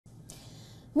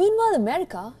Meanwhile,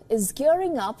 America is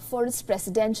gearing up for its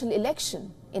presidential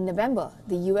election. In November,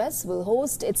 the US will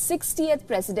host its 60th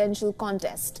presidential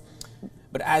contest.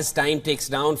 But as time ticks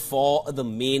down for the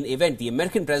main event, the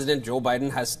American President Joe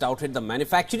Biden has touted the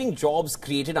manufacturing jobs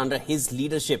created under his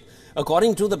leadership.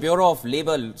 According to the Bureau of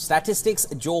Labor Statistics,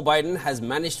 Joe Biden has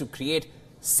managed to create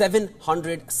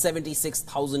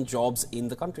 776,000 jobs in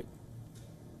the country.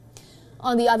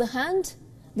 On the other hand,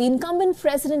 the incumbent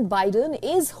President Biden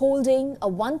is holding a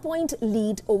 1-point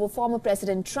lead over former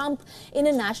President Trump in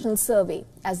a national survey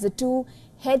as the two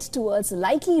head towards a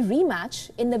likely rematch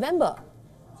in November.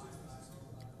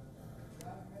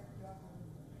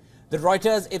 The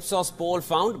Reuters Ipsos poll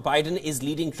found Biden is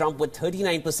leading Trump with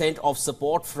 39% of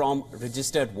support from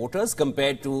registered voters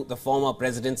compared to the former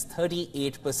president's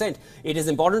 38%. It is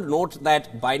important to note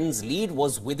that Biden's lead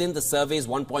was within the survey's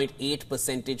 1.8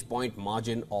 percentage point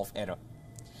margin of error.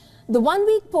 The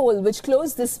one-week poll, which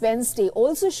closed this Wednesday,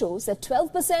 also shows that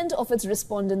 12% of its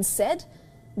respondents said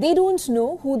they don't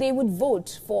know who they would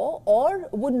vote for or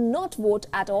would not vote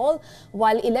at all,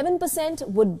 while 11%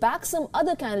 would back some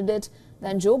other candidate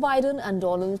than Joe Biden and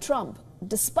Donald Trump.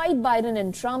 Despite Biden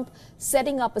and Trump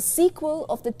setting up a sequel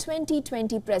of the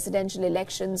 2020 presidential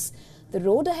elections, the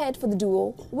road ahead for the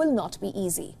duo will not be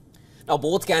easy. Now,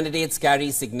 both candidates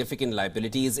carry significant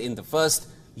liabilities in the first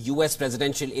US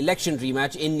presidential election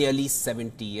rematch in nearly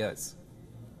 70 years.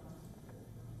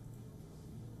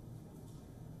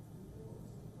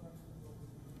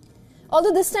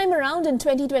 Although this time around in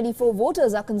 2024,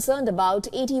 voters are concerned about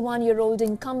 81-year-old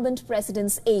incumbent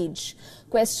president's age.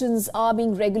 Questions are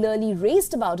being regularly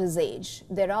raised about his age.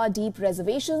 There are deep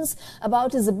reservations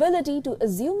about his ability to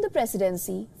assume the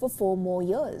presidency for 4 more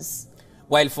years.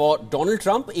 While for Donald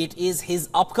Trump, it is his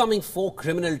upcoming 4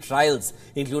 criminal trials,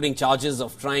 including charges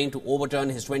of trying to overturn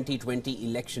his 2020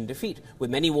 election defeat. With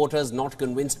many voters not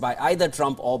convinced by either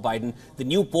Trump or Biden, the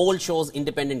new poll shows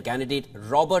independent candidate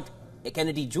Robert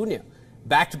Kennedy Jr.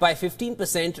 backed by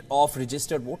 15% of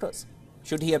registered voters,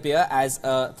 should he appear as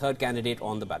a third candidate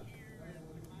on the ballot.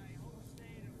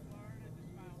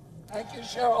 Thank you,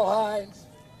 Cheryl Hines.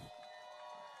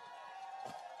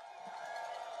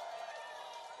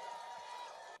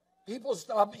 People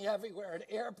stop me everywhere at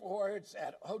airports,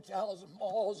 at hotels and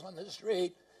malls, on the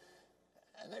street,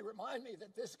 and they remind me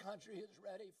that this country is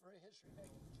ready for a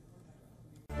history-making.